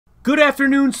Good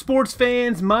afternoon, sports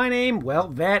fans. My name, well,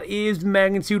 that is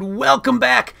Magnitude. Welcome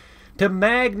back to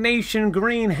Mag Nation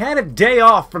Green. Had a day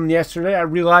off from yesterday. I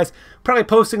realized probably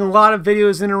posting a lot of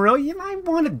videos in a row. You might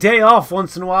want a day off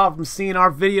once in a while from seeing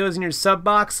our videos in your sub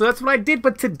box. So that's what I did.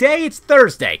 But today it's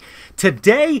Thursday.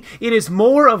 Today it is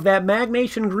more of that Mag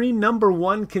Nation Green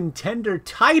 #1 contender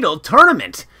title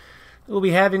tournament we'll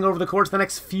be having over the course of the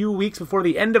next few weeks before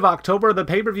the end of October. The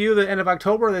pay-per-view, the end of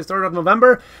October, the start of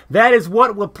November. That is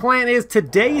what the plan is.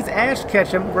 Today's Ash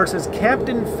Ketchum versus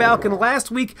Captain Falcon. Last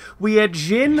week, we had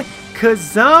Jin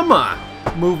Kazama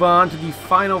move on to the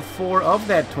final four of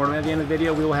that tournament. At the end of the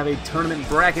video, we will have a tournament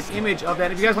bracket image of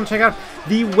that. If you guys want to check out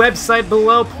the website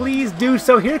below, please do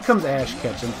so. Here comes Ash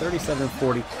Ketchum,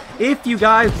 37-40. If you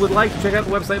guys would like to check out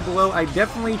the website below, I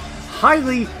definitely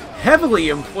heavily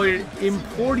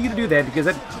implore you to do that, because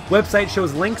that website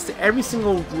shows links to every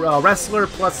single wrestler,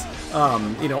 plus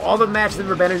you know, all the matches that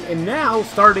have been in. And now,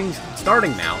 starting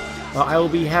now, I will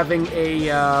be having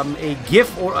a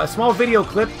GIF or a small video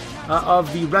clip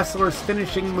of the wrestler's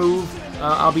finishing move.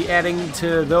 I'll be adding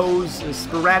to those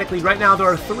sporadically. Right now, there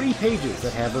are 3 pages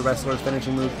that have the wrestler's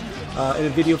finishing move in a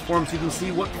video form, so you can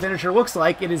see what the finisher looks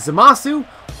like. It is Zamasu,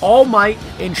 All Might,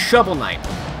 and Shovel Knight.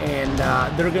 And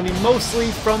they're going to be mostly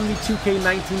from the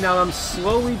 2K19. Now I'm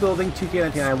slowly building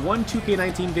 2K19. I have one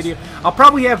 2K19 video. I'll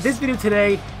probably have this video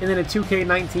today, and then a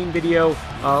 2K19 video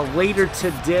later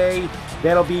today.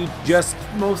 That'll be just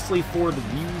mostly for the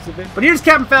views of it. But here's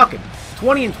Captain Falcon,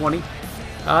 20-20.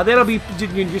 That'll be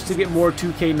just to get more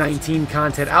 2K19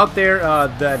 content out there.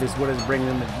 That is what is bringing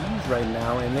them the views right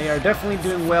now, and they are definitely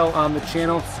doing well on the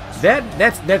channel.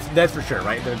 That's for sure,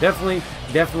 right? They're definitely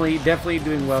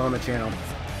doing well on the channel.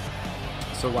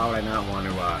 So why would I not want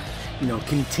to, you know,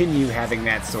 continue having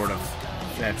that sort of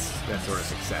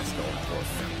success going forward?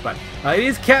 But it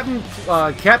is Captain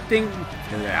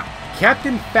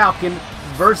Falcon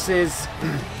versus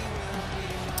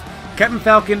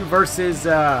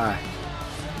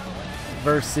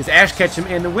versus Ash Ketchum,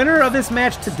 and the winner of this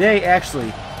match today,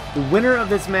 actually, the winner of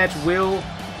this match will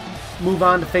move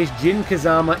on to face Jin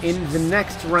Kazama in the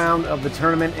next round of the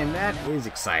tournament, and that is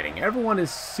exciting. Everyone is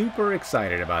super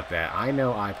excited about that. I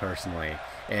know I personally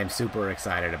am super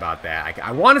excited about that.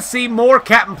 I want to see more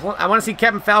I want to see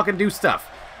Captain Falcon do stuff.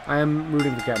 I am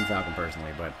rooting for Captain Falcon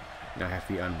personally, but you know, I have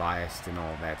to be unbiased and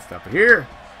all that stuff. But here,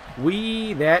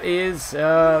 that is,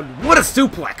 what a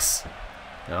suplex!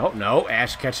 No,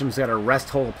 Ash Ketchum's got a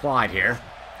rest hold applied here.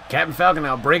 Captain Falcon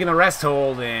now breaking the rest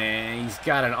hold, and he's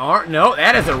got an arm. No,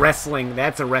 that's a wrestling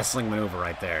maneuver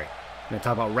right there. I'm going to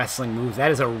talk about wrestling moves.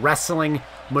 That is a wrestling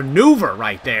maneuver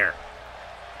right there.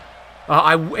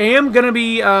 I am going to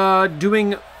be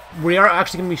we are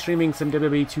actually going to be streaming some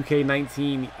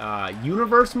WWE2k18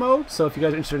 Universe mode, so if you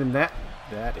guys are interested in that,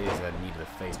 that is a knee to the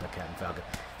face by Captain Falcon.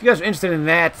 If you guys are interested in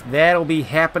that, that'll be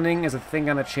happening as a thing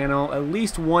on the channel at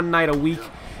least one night a week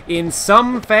in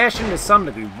some fashion to some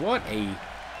degree. What a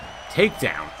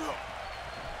takedown.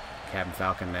 Captain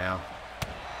Falcon now.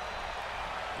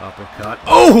 Uppercut.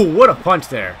 Oh, what a punch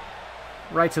there.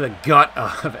 Right to the gut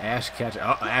of Ash Ketchum.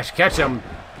 Oh, Ash Ketchum.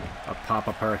 A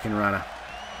pop-up Hurricane Rana.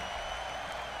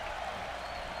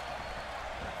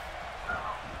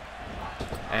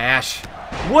 Ash.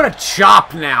 What a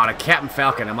chop now to Captain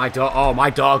Falcon. And my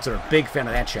dogs are a big fan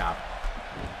of that chop.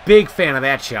 Big fan of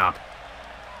that chop.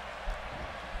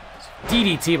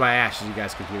 DDT by Ash, as you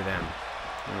guys could hear them.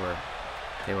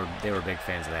 They were big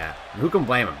fans of that. And who can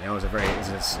blame them? It was a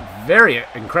very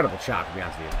incredible chop, to be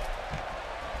honest with you.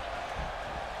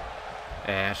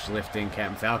 Ash lifting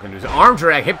Captain Falcon. There's an arm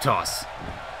drag hip toss.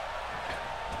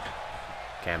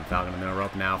 Captain Falcon in the middle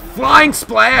rope now. Flying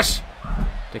splash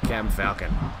to Captain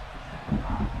Falcon.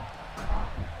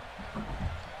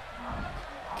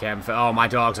 Oh, my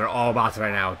dogs are all about it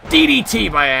right now.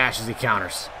 DDT by Ash as he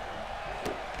counters.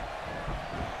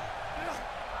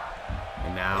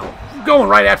 And now, going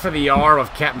right after the arm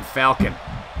of Captain Falcon.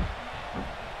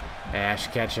 Ash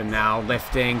Ketchum now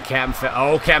lifting Captain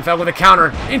Falcon with a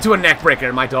counter into a neck breaker.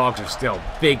 And my dogs are still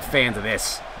big fans of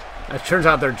this. It turns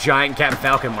out they're giant Captain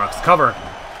Falcon marks. Cover.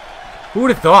 Who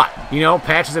would have thought? You know,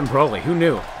 Patches and Broly. Who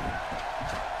knew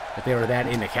that they were that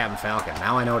into Captain Falcon?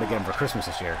 Now I know what to get him for Christmas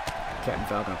this year. Captain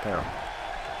Falcon apparel.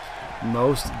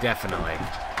 Most definitely.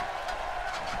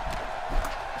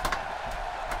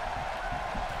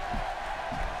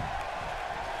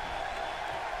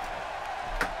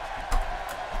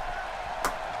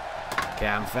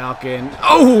 Captain Falcon.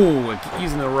 Oh!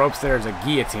 Using the ropes there as a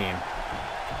guillotine.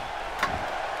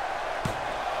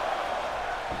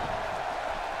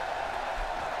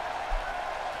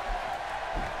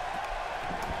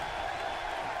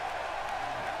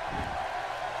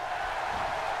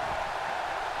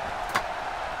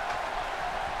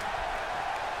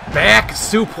 Back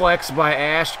suplex by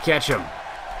Ash Ketchum.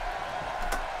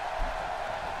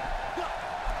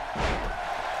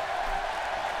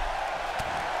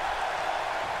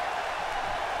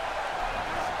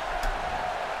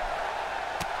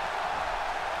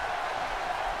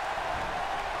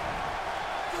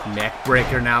 Neck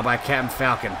breaker now by Captain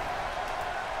Falcon.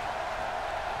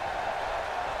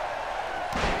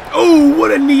 Oh,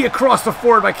 what a knee across the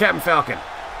forward by Captain Falcon.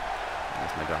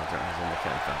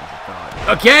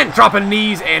 Again, dropping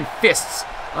knees and fists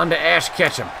onto Ash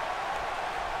Ketchum.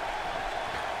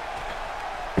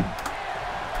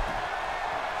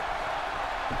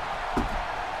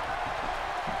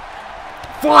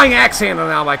 Flying axe handle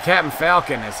now by Captain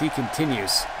Falcon as he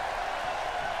continues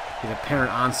his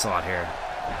apparent onslaught here.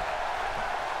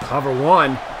 Cover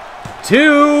 1,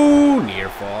 2, near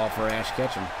fall for Ash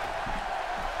Ketchum.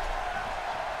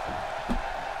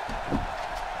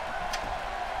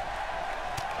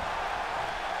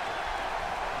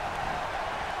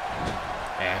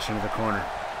 Ash into the corner.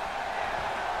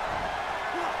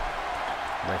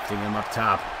 Lifting him up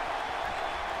top.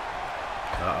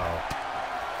 Uh-oh.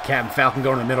 Captain Falcon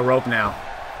going to the middle rope now.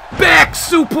 Back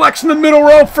suplex in the middle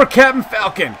rope for Captain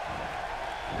Falcon.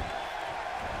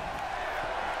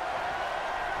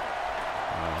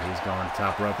 Oh, he's going to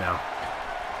top rope now.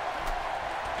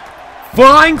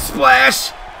 Flying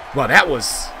splash. Well, that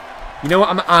was... You know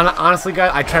what? Honestly,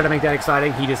 guys, I tried to make that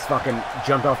exciting. He just fucking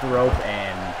jumped off the rope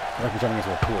and... like jumping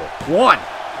into a pool. 1.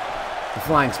 The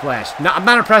flying splash. No, I'm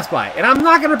not impressed by it. And I'm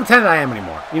not going to pretend that I am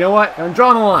anymore. You know what? I'm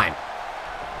drawing the line.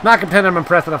 Not pretending I'm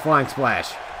impressed with a flying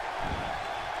splash.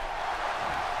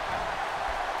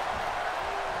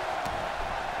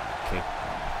 Okay.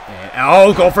 And,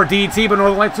 oh, go for DT, but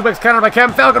Northern Light suplex countered by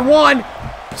Captain Falcon. 1,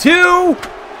 2,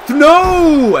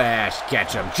 no! Ash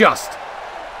Ketchum just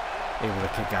able to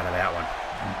kick out of that one.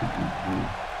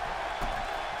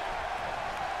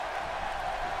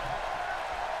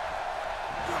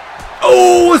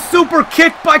 Oh, a super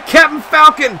kick by Captain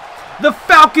Falcon! The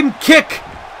Falcon kick!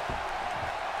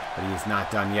 But he is not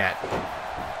done yet.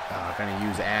 Going to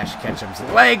use Ash Ketchum's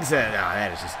legs.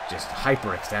 That is just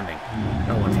hyperextending.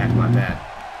 No one's happy about that.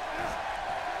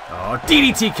 Oh,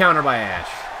 DDT counter by Ash.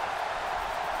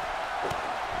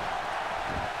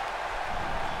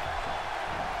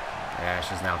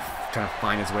 Ash is now trying to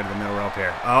find his way to the middle rope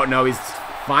here. Oh, no, he's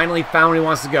finally found where he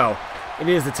wants to go. It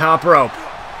is the top rope.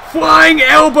 Flying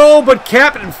elbow, but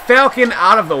Captain Falcon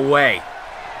out of the way.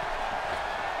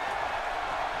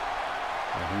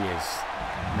 He is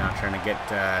now trying to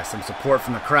get some support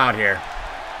from the crowd here.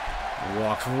 He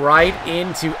walks right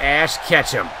into Ash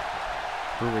Ketchum,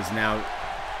 who is now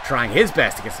trying his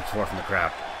best to get some support from the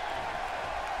crowd.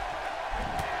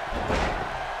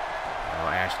 Oh,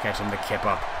 Ash Ketchum, the kip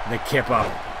up. The kip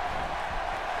up.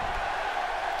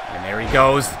 And there he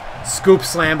goes. Scoop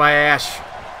slam by Ash.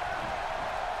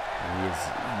 He is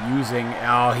using...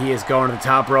 Oh, he is going to the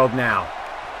top rope now.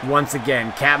 Once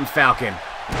again, Captain Falcon.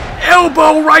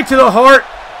 Elbow right to the heart.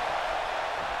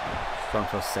 That's what I'm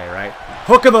supposed to say, right?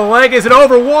 Hook of the leg. Is it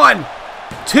over? 1,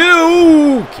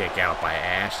 2. Kick out by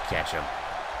Ash Ketchum.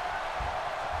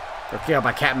 Or kick out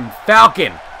by Captain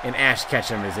Falcon. And Ash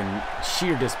Ketchum is in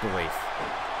sheer disbelief.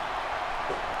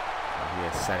 He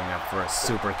is setting up for a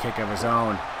super kick of his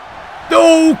own.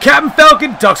 Oh, Captain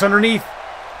Falcon ducks underneath.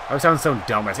 I sound so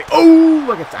dumb when I say, oh,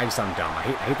 look, I just sound dumb. I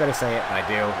hate that I say it, but I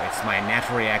do. It's my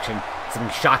natural reaction.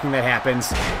 Something shocking that happens.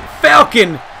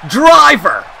 Falcon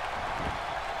driver.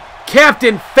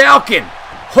 Captain Falcon.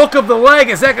 Hook of the leg.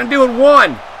 Is that going to do it?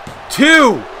 1,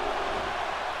 2.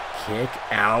 Kick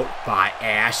out by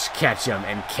Ash Ketchum,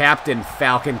 and Captain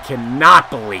Falcon cannot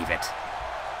believe it.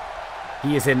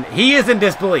 He is in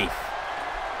disbelief.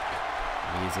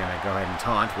 He's going to go ahead and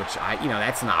taunt, which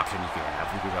that's an option you can have.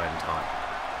 You can go ahead and taunt.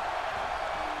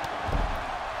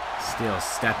 Still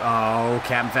step. Oh,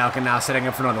 Captain Falcon now setting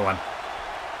up for another one.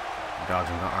 The dogs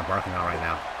aren't barking out right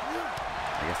now.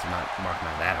 I guess they're not marking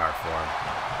out that hard for him.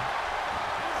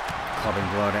 Clubbing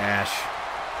blow to Ash.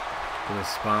 To his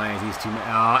spine as these two.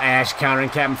 Oh, Ash countering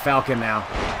Captain Falcon now.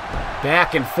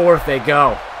 Back and forth they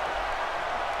go.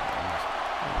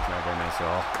 It's not very nice at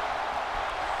all.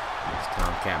 Just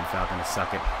telling Captain Falcon to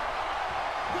suck it.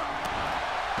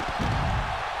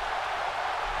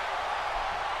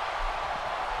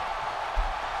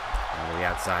 To the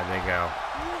outside they go.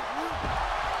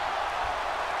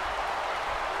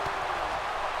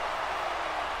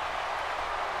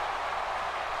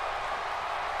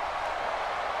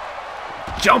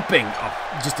 Jumping,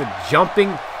 just a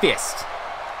jumping fist. Is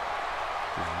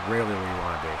rarely where you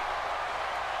want to be.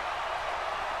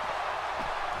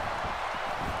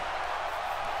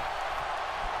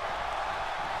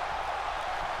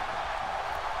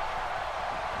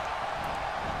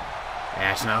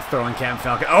 Ash now throwing Captain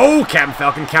Falcon. Oh, Captain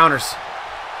Falcon counters.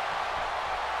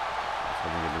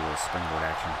 We're going to do a little springboard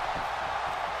action.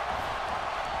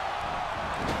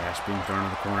 Ash being thrown in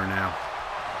the corner now.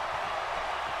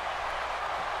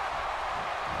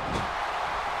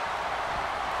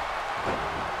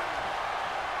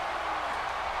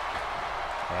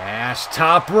 Ash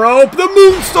top rope. The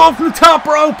moonsault from the top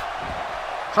rope.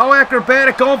 How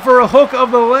acrobatic, going for a hook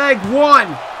of the leg. 1,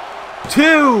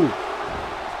 2.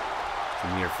 It's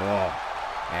a near fall.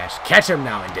 Ash Ketchum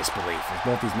now in disbelief as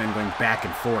both these men going back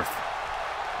and forth.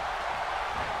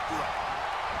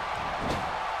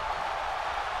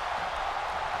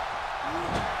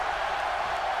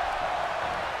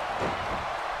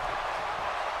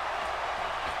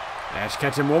 Ash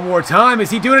Ketchum one more time. Is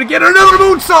he doing it again? Another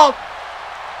moonsault!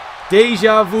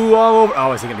 Deja vu all over.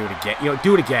 Oh, is he going to do it again? You know,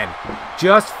 do it again.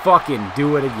 Just fucking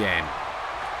do it again.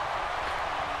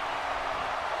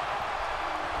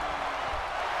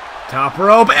 Top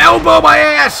rope. Elbow by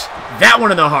Ash. That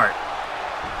one in the heart.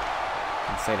 I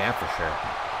can say that for sure.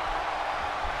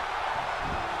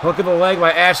 Hook of the leg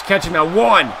by Ash Ketchum. Now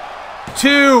 1,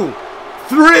 2,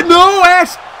 3. No,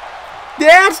 Ash.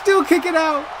 Ash still kicking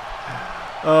out.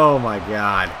 Oh, my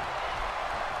God.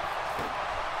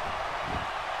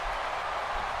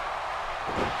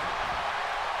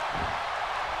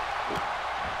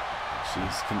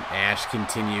 Ash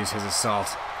continues his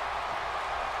assault.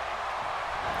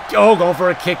 Oh, going for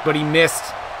a kick, but he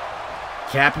missed.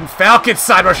 Captain Falcon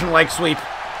side Russian leg sweep.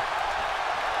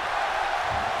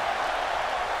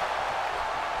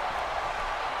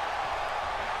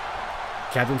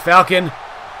 Captain Falcon.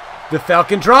 The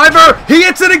Falcon driver. He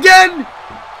hits it again.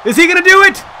 Is he going to do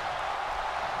it?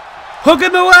 Hook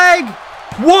in the leg.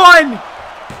 1,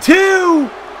 2,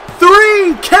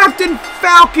 3. Captain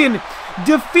Falcon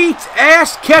defeats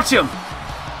Ash Ketchum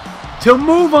to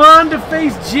move on to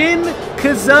face Jin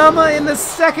Kazama in the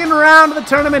second round of the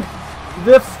tournament.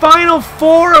 The final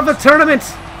 4 of the tournament.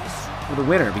 Well, the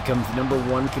winner becomes the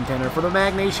 #1 contender for the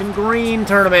Magnation Green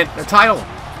tournament, the title,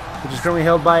 which is currently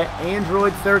held by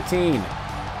Android 13.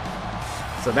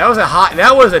 So that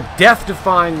was a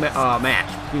death-defying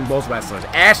match between both wrestlers.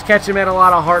 Ash Ketchum had a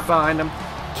lot of heart behind him.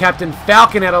 Captain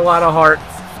Falcon had a lot of heart,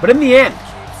 but in the end,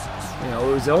 you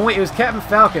know, it was Captain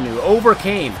Falcon who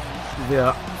overcame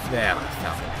the Falcon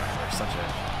driver. Such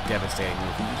a devastating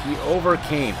move. He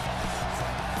overcame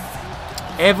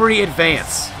every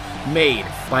advance made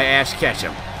by Ash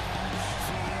Ketchum.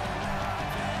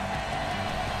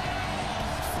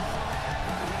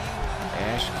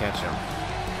 Ash Ketchum.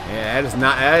 Yeah, that is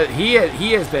not. He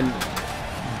has been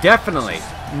definitely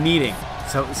needing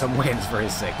some wins for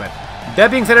his sake. But that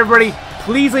being said, everybody,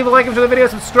 please leave a like and share the video.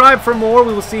 Subscribe for more.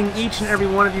 We will see each and every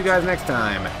one of you guys next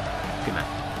time. Good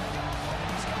night.